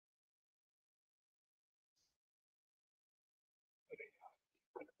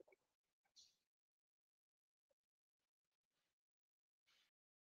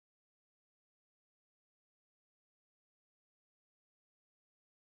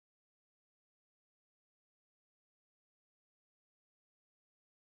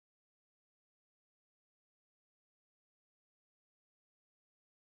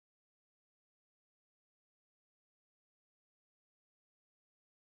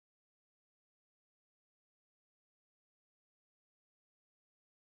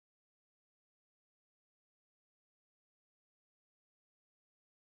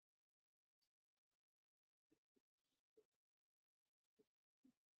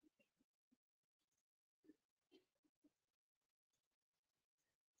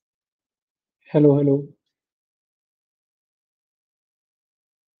Hello, hello,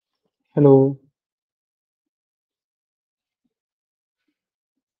 hello.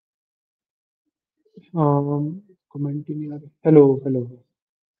 Commenting यार. Hello, hello.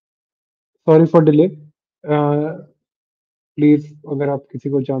 Sorry for delay. Please अगर आप किसी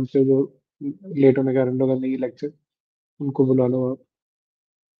को जानते हो जो लेट होने का कारण होगा नहीं लेक्चर उनको बुला लो आप.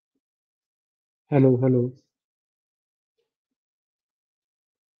 Hello, hello.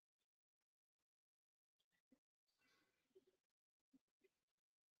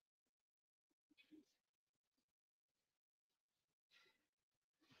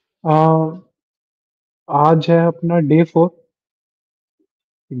 आज है अपना day 4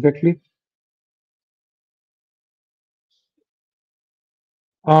 exactly.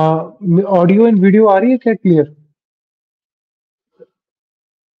 Audio and video आ रही है क्या clear?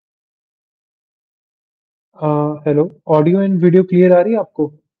 Hello. Audio and video clear आ रही है आपको?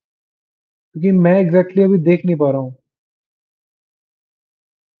 क्योंकि मैं एग्जैक्टली अभी देख नहीं पा रहा हूँ.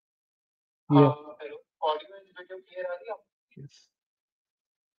 ये hello. Audio and video clear आ रही है आपको? यस.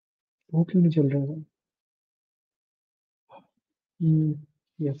 वो क्यों नहीं चल रहा है?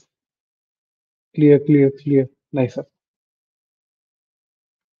 Yes. Clear, clear, clear. Nice sir.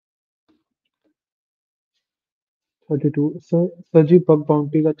 32 sir. Sir जी बग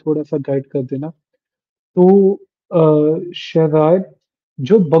बाउंटी का थोड़ा सा गाइड कर देना. तो शायद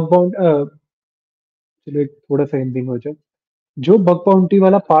जो बग बाउंटी, चलो एक थोड़ा सा एंडिंग हो जाए. जो बग बाउंटी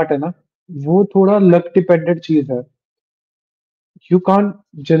वाला पार्ट है ना, वो थोड़ा लक डिपेंडेंट चीज है. You can't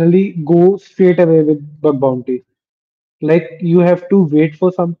generally go straight away with bug bounty. Like you have to wait for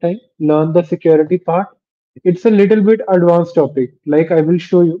some time, learn the security part. It's a little bit advanced topic. Like I will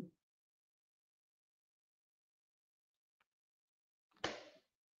show you.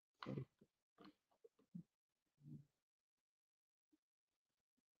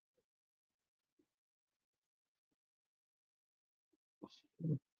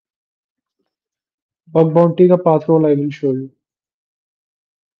 Bug bounty का path roll I will show you.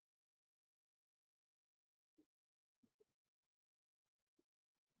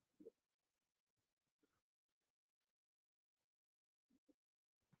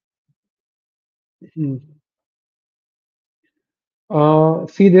 Hmm.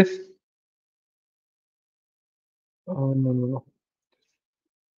 See this? No, no, no.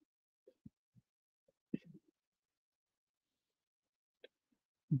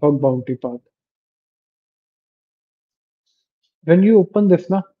 Bug bounty path. When you open this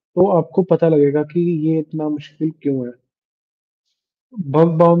ना, तो आपको पता लगेगा कि ये इतना मुश्किल क्यों है.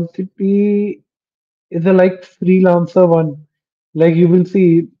 Bug bounty is a like freelancer one. Like you will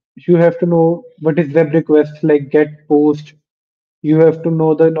see, you have to know what is web request, like get post. You have to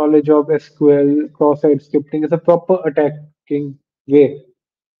know the knowledge of SQL, cross-site scripting is a proper attacking way.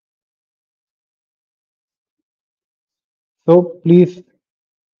 So please,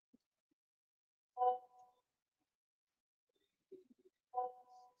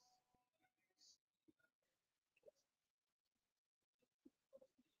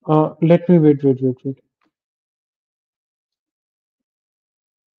 let me wait.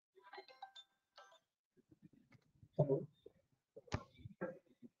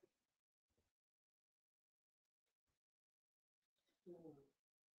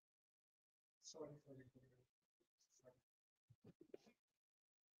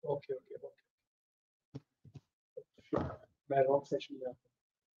 Okay. मैं wrong session में